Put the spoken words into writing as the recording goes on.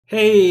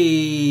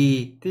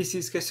Hey, this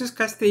is Jesus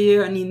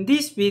Castillo, and in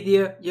this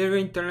video you're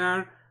going to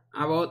learn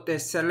about the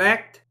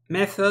select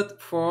method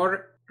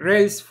for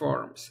Rails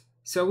forms.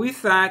 So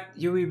with that,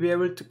 you will be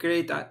able to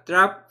create a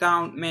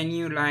drop-down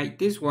menu like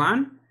this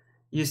one.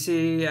 You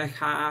see I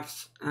have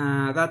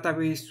a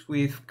database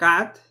with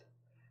cat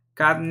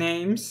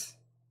names,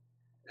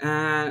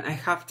 and I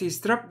have this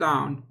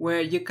drop-down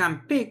where you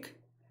can pick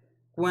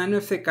one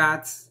of the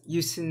cats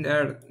using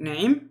their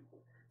name,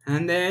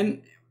 and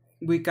then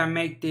we can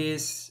make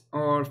this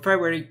our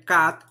favorite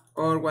cat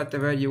or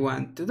whatever you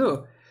want to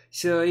do.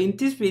 So in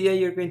this video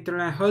you're going to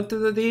learn how to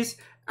do this,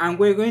 and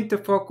we're going to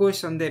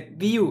focus on the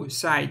view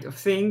side of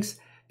things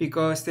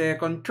because the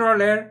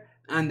controller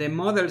and the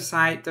model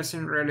side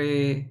doesn't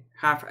really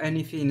have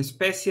anything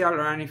special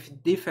or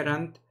anything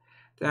different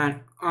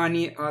than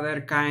any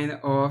other kind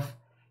of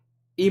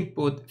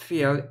input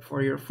field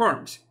for your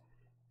forms.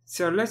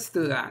 So let's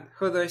do that.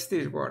 How does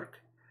this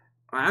work?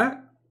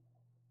 Well,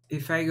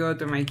 if I go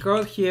to my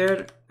code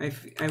here, I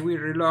will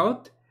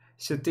reload.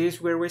 So this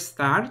is where we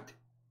start.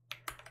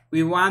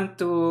 We want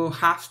to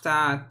have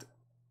that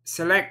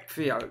select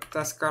field.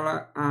 That's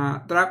called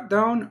a drop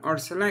down or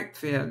select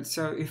field.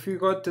 So if we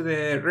go to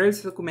the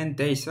Rails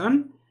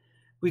documentation,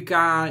 we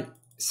can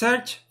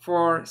search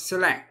for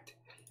select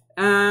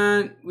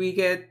and we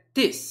get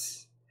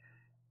this.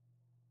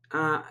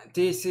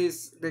 This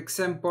is the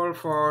example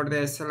for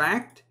the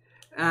select.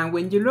 And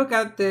when you look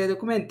at the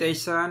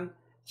documentation,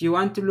 you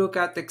want to look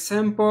at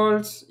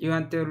examples, you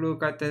want to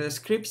look at the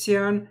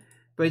description,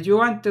 but you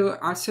want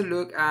to also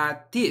look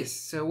at this.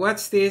 So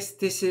what's this?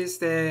 This is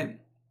the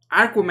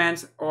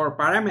arguments or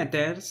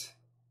parameters,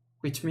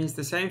 which means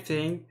the same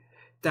thing,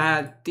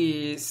 that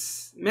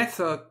this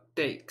method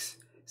takes.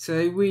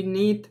 So we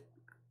need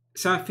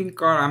something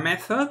called a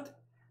method,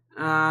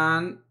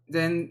 and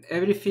then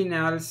everything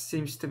else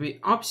seems to be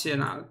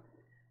optional.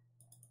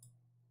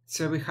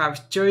 So we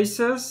have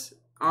choices,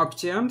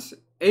 options,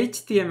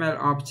 HTML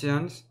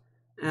options,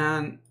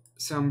 and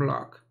some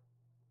block.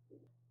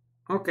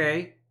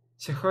 Okay,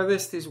 so how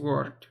does this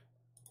work?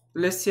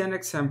 Let's see an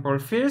example.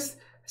 First,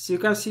 as you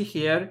can see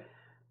here,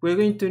 we're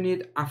going to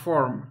need a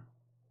form.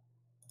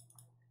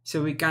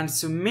 So we can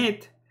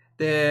submit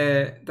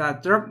that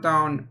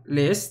drop-down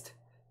list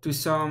to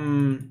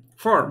some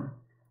form,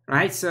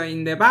 right? So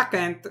in the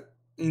backend,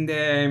 in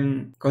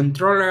the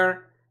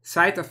controller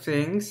side of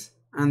things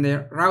and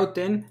the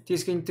routing, this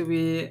is going to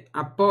be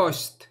a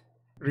post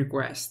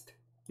request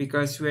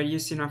because we are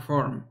using a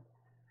form.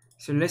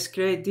 So let's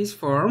create this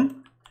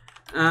form,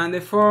 and the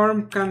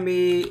form can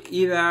be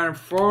either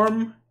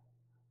form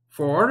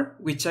 4,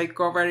 which I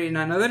covered in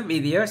another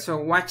video, so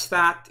watch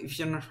that if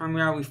you're not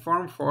familiar with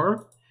form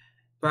 4.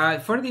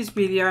 But for this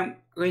video I'm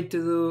going to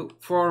do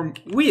form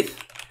with,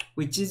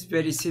 which is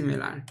very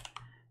similar.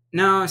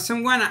 Now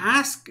someone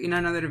asked in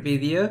another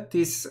video,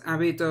 this is a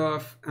bit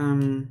of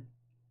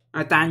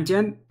a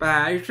tangent,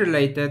 but it's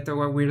related to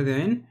what we're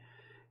doing.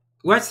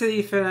 What's the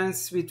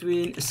difference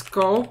between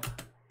scope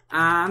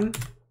and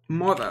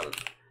model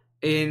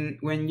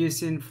when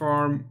using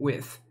form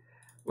with?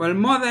 Well,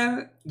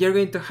 model, you're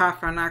going to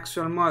have an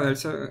actual model.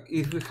 So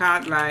if we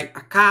had like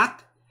a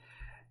cat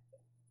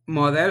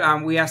model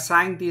and we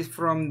assign this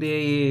from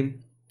the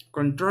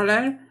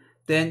controller,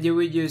 then you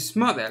will use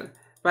model.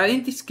 But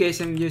in this case,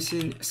 I'm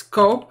using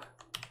scope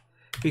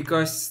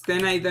because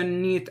then I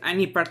don't need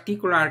any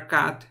particular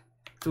cat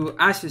to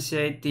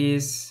associate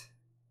this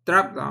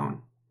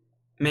drop-down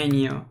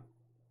menu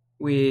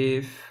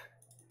with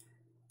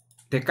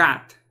the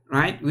cat,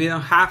 right? We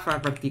don't have a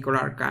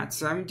particular cat,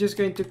 so I'm just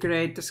going to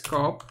create a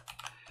scope,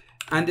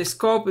 and the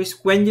scope is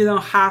when you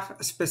don't have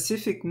a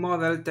specific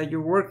model that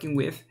you're working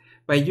with,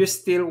 but you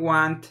still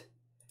want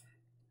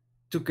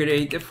to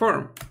create a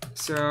form.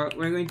 So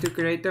we're going to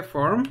create a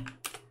form.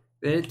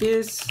 There it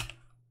is.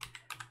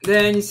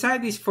 Then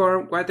inside this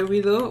form, what do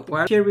we do?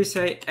 Well, here we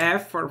say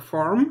F for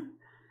form,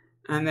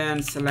 and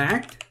then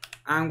select.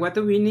 And what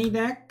do we need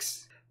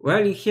next?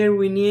 Well, in here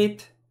we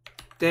need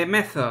the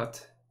method.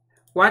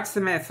 What's the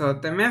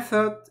method? The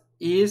method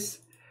is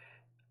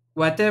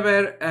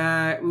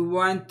whatever we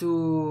want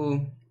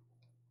to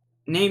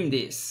name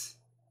this.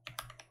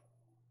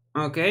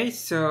 Okay,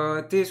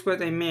 so this is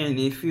what I mean.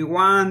 If we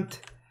want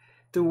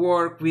to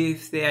work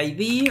with the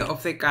ID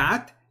of the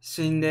cat,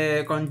 so in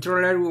the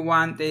controller we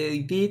want the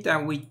ID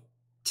that we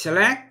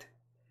select,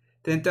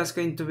 then that's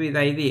going to be the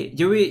ID.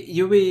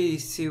 You will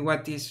see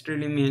what this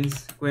really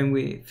means when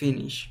we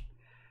finish.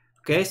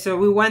 Okay, so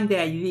we want the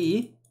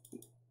ID,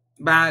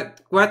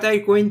 but what are we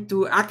going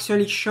to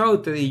actually show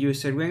to the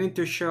user? We're going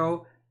to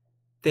show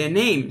the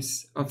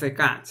names of the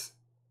cats.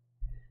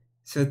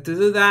 So to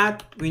do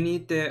that, we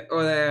need the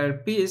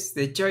other piece,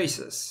 the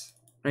choices,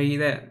 right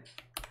there.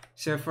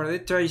 So for the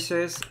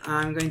choices,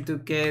 I'm going to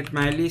get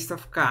my list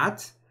of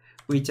cats,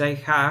 which I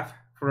have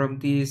from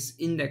this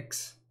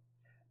index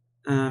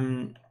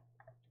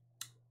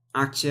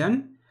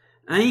action.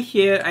 And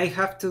here I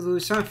have to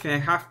do something. I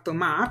have to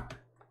map.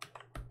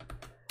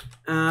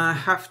 I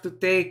have to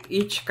take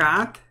each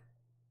cat.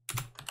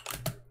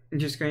 I'm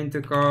just going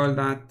to call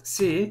that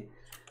C,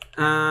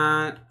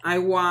 I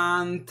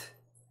want,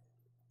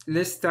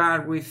 let's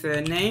start with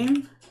the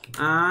name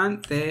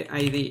and the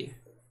ID.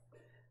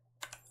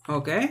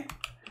 Okay,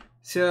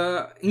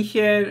 so in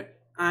here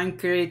I'm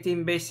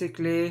creating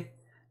basically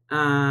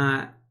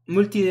a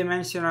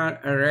multi-dimensional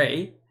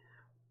array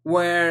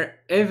where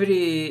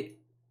every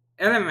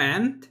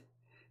element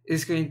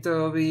is going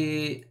to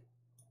be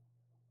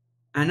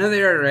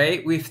another array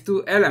with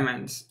two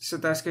elements. So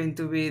that's going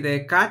to be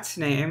the cat's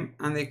name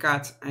and the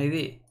cat's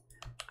ID.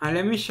 And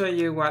let me show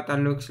you what that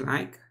looks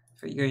like.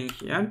 If I go in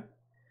here,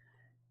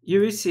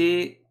 you will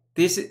see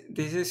this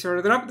is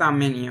our drop-down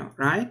menu,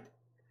 right?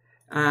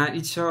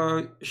 It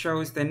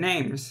shows the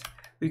names.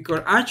 We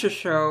could also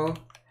show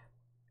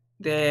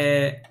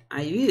the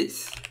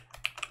IDs.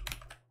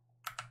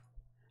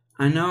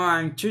 And now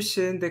I'm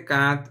choosing the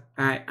cat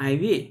by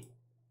ID.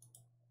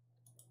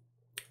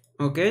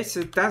 Okay,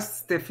 so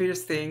that's the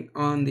first thing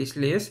on this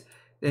list.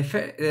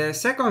 The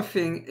second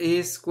thing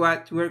is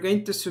what we're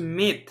going to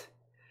submit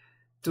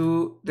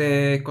to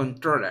the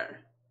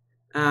controller.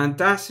 And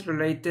that's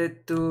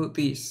related to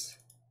this.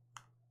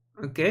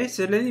 Okay,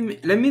 so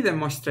let me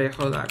demonstrate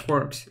how that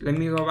works. Let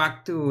me go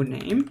back to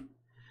name.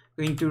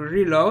 Going to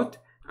reload.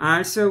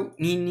 Also,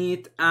 we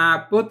need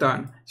a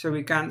button so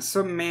we can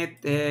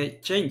submit the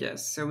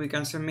changes. So we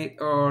can submit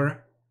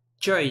our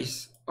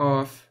choice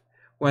of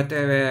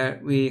whatever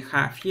we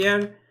have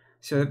here.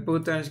 So the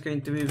button is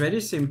going to be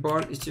very simple.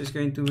 It's just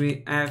going to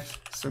be F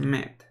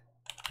submit.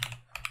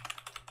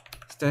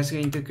 So that's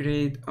going to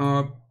create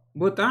a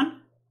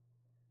button.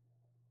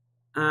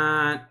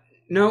 And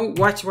now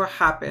watch what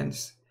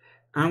happens.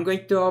 I'm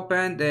going to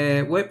open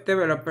the web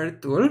developer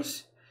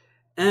tools.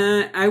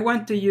 And I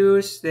want to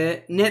use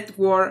the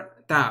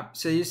network tab.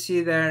 So you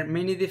see there are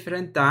many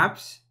different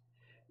tabs.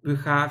 We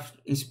have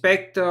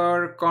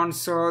inspector,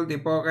 console,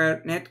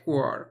 debugger,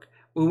 network.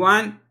 We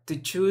want to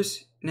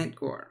choose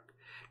network.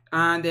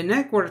 And the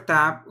network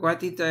tab,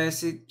 what it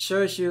does, it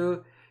shows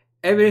you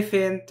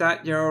everything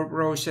that your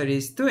browser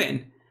is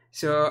doing.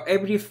 So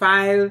every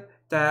file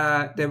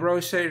that the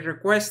browser is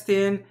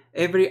requesting,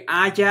 every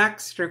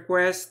AJAX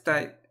request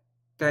that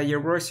your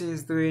browser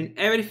is doing,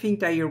 everything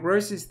that your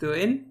browser is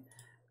doing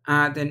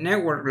at the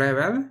network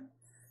level.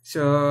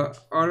 So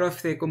all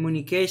of the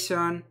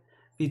communication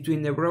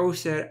between the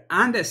browser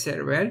and the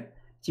server,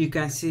 you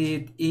can see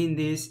it in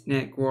this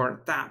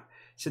network tab.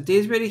 So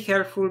this is very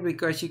helpful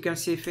because you can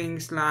see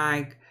things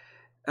like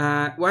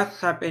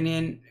what's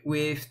happening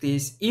with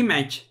this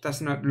image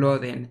that's not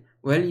loading.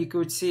 Well, you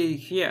could see it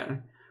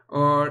here.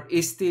 Or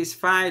is this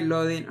file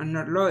loading or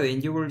not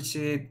loading? You will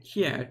see it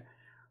here.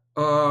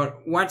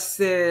 Or what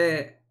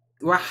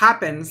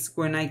happens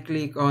when I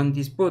click on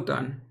this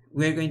button?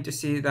 We're going to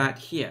see that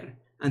here.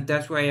 And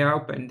that's why I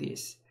open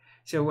this.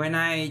 So when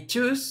I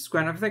choose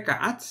one of the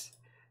cats,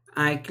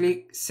 I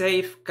click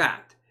Save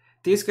Cat.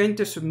 This is going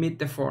to submit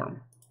the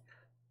form.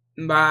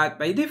 But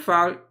by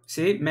default,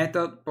 see,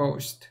 method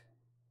post.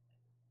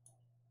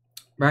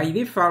 By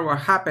default, what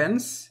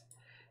happens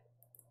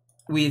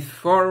with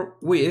for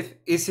with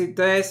is it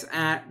does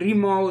a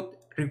remote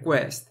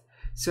request.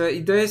 So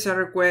it does a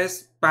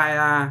request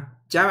via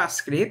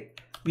JavaScript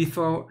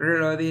before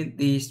reloading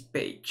this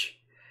page.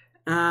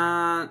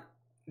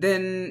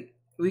 Then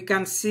we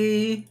can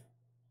see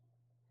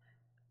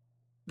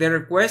the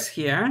request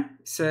here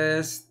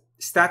says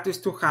status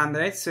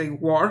 200, so it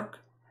worked,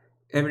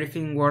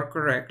 everything worked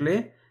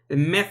correctly. The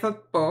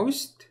method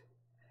post,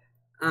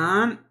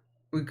 and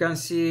we can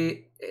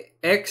see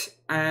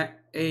XHR.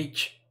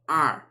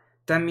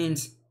 That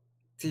means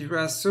it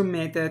was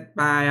submitted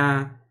by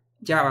a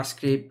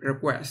JavaScript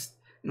request.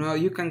 Now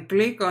you can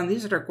click on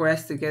this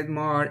request to get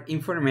more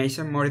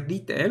information, more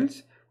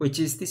details, which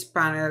is this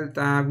panel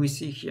that we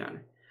see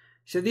here.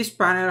 So this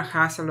panel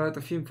has a lot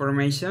of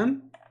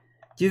information.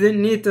 You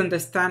don't need to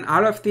understand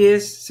all of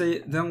this, so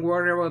don't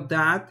worry about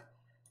that.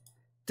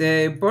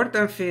 The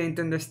important thing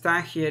to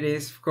understand here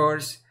is, of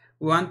course,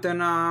 we want to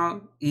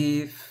know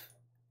if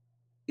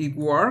it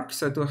works,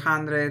 so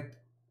 200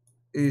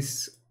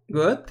 is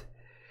good.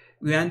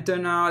 We want to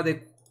know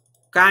the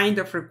kind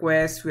of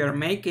request we are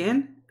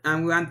making,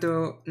 and we want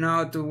to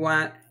know to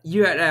what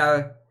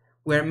URL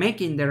we're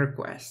making the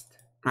request,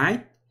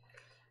 right?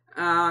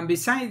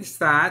 Besides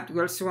that,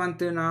 we also want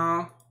to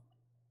know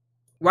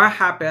what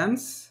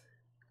happens,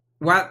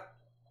 what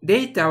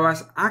data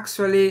was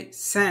actually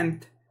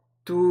sent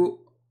to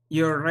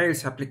your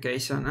Rails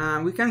application.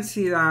 And we can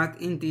see that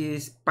in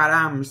this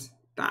params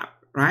tab,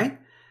 right?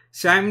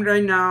 So I'm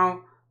right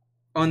now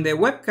on the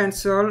web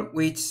console,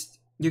 which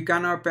you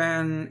can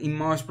open in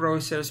most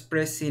browsers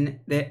pressing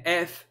the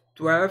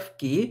F12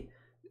 key.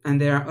 And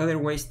there are other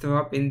ways to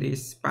open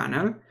this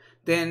panel.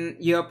 Then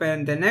you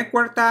open the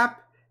network tab,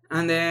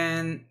 and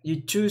then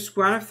you choose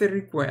one of the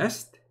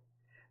requests,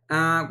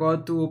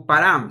 go to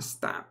params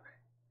tab.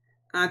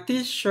 And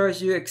this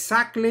shows you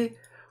exactly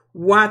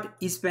what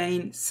is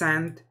being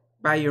sent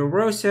by your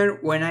browser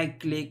when I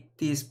click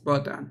this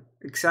button,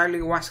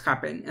 exactly what's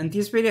happening. And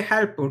this is very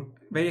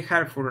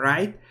helpful,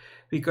 right?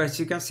 Because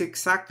you can see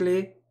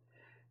exactly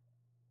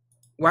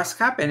what's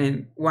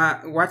happening,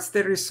 what's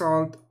the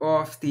result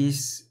of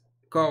this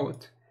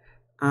code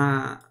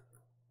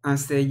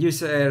as the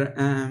user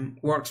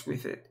works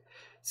with it.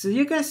 So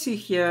you can see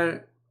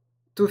here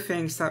two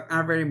things that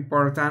are very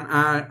important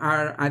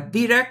are a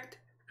direct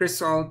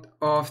result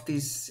of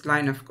this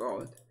line of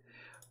code.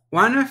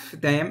 One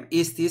of them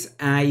is this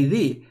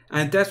ID,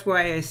 and that's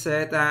why I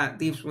said that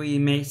this will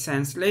make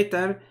sense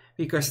later,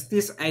 because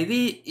this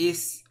ID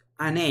is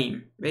a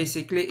name.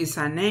 Basically, it's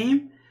a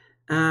name,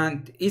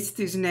 and it's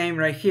this name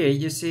right here.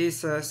 You see it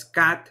says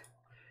cat,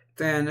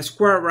 then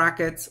square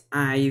brackets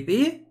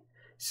ID.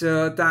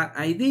 So that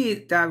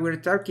ID that we're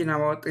talking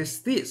about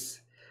is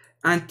this,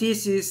 and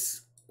this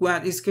is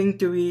what is going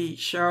to be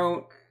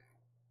shown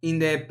in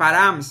the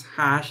params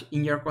hash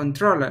in your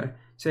controller.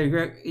 So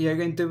you're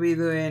going to be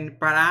doing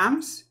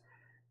params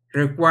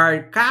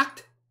require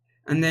cat,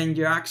 and then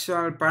your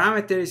actual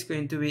parameter is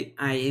going to be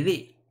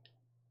ID.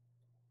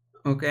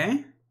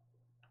 Okay?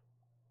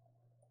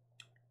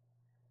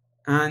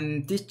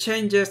 And this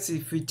changes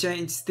if we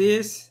change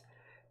this.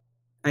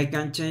 I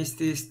can change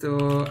this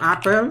to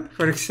Apple,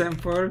 for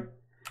example.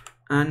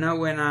 And now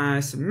when I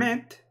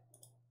submit,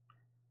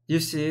 you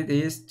see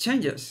these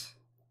changes,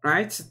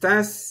 right? So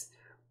that's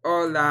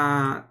all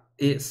that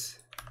is.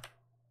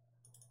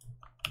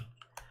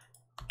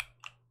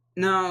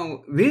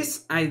 Now,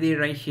 this ID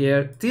right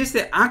here, this is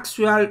the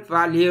actual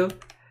value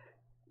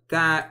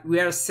that we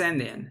are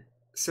sending.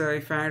 So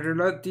if I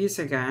reload this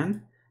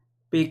again,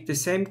 pick the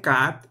same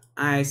cat,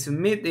 I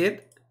submit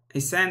it, I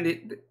send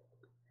it,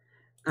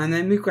 and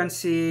then we can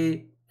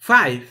see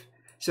 5.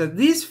 So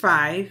this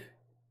 5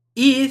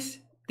 is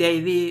the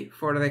ID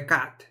for the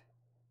cat,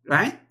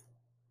 right?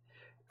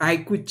 I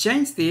could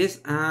change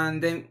this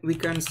and then we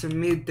can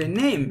submit the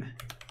name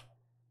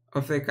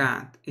of the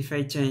cat if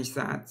I change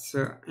that.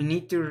 So I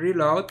need to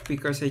reload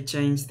because I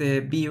changed the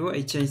view,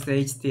 I changed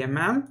the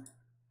HTML.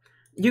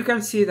 You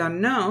can see that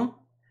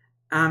now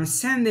I'm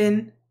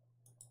sending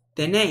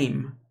the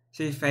name.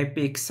 So if I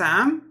pick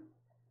Sam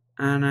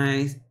and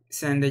I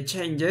send the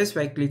changes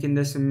by clicking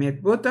the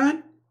submit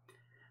button,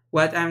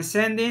 what I'm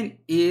sending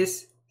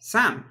is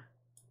Sam,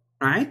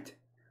 right?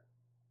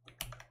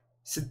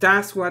 So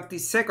that's what the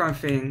second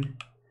thing.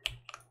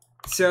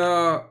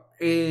 So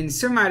in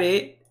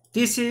summary,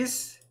 this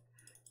is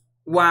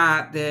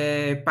what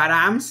the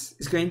params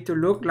is going to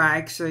look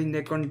like. So in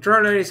the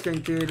controller, it's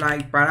going to be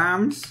like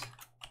params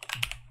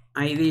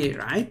ID,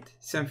 right?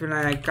 Something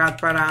like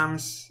cat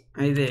params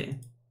ID.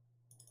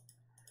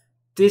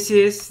 This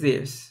is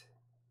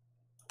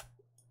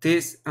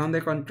this on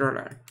the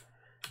controller.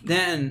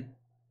 Then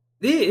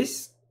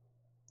this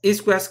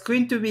is what's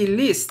going to be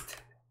list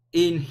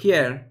in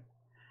here.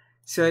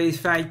 So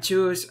if I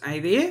choose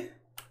ID,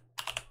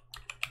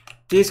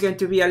 this is going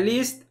to be a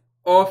list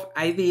of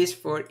IDs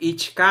for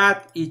each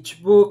cat,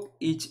 each book,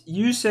 each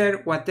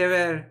user,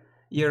 whatever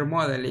your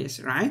model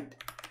is, right?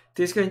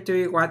 This is going to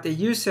be what the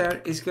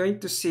user is going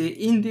to see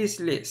in this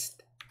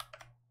list.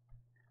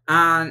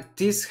 And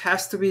this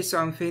has to be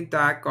something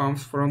that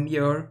comes from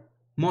your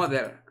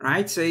model,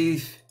 right? So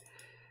if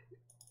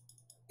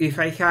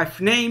I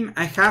have name,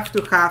 I have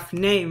to have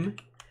name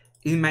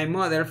in my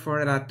model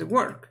for that to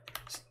work.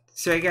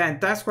 So again,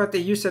 that's what the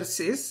user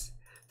sees.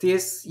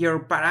 This is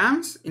your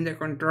params in the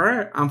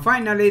controller. And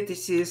finally,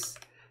 this is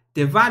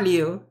the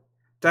value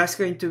that's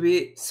going to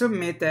be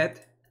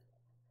submitted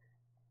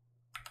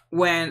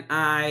when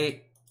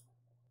I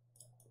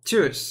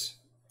choose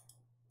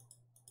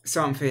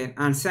something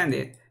and send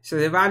it. So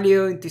the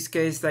value in this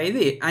case is the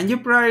ID. And you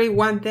probably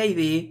want the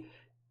ID.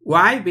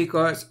 Why?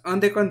 Because on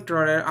the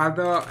controller,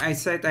 although I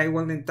said I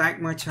wouldn't talk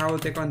much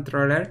about the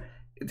controller,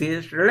 it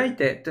is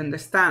related to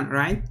understand,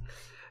 right?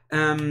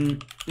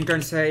 You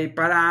can say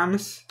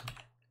params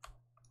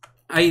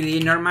ID.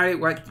 Normally,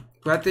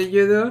 what do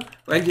you do?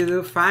 Well, you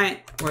do find.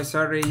 Well,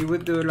 sorry, you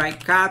would do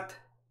like cat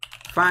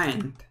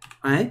find,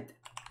 right?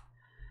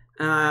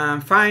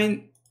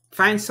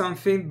 Find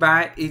something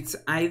by its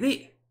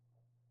ID,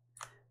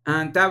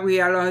 and that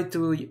will allow you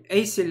to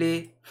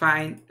easily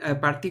find a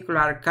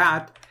particular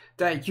cat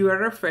that you are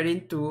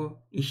referring to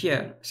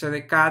here. So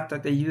the cat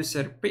that the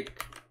user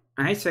picked,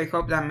 right? So I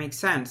hope that makes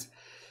sense.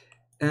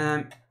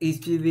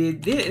 If you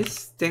did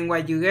this, then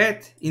what you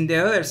get in the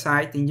other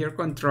side, in your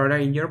controller,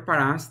 in your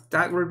params,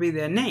 that will be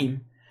the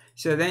name.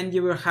 So then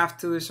you will have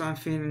to do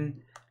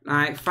something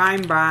like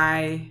find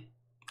by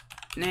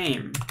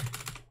name,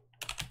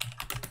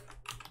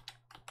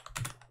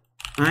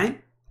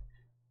 right?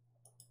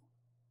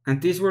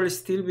 And this will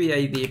still be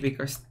ID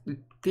because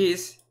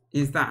this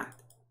is that.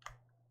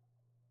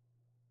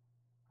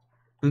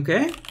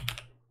 Okay?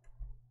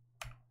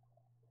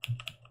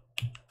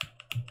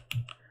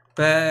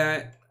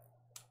 But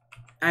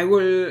I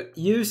will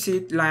use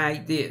it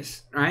like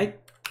this, right?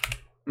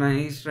 Like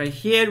it's right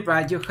here,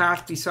 but you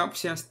have these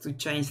options to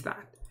change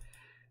that.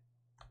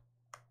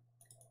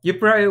 You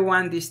probably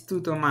want these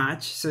two to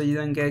match so you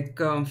don't get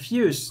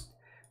confused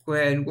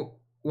when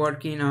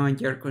working on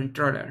your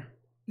controller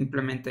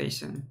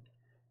implementation.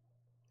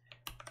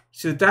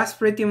 So that's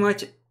pretty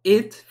much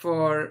it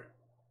for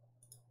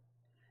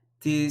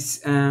this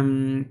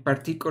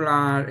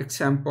particular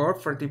example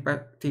for the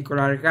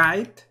particular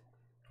guide.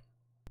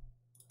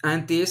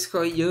 And this is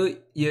how you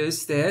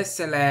use the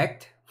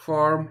select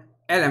form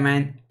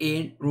element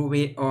in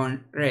Ruby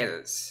on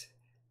Rails.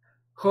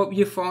 Hope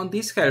you found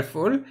this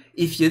helpful.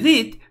 If you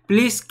did,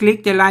 please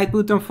click the like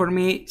button for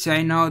me so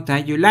I know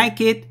that you like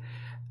it,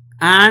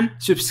 and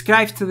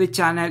subscribe to the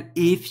channel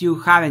if you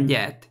haven't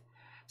yet,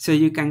 so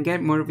you can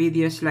get more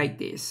videos like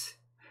this.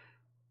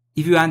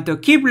 If you want to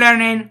keep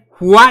learning,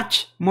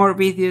 watch more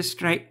videos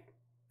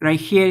right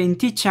here in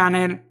this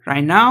channel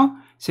right now,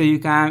 so you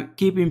can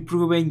keep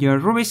improving your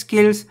Ruby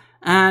skills,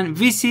 and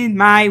visit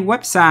my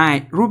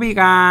website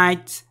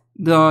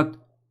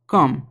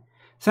rubyguides.com.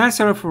 Thanks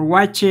a lot for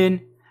watching.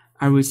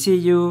 I will see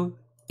you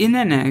in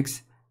the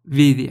next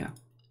video.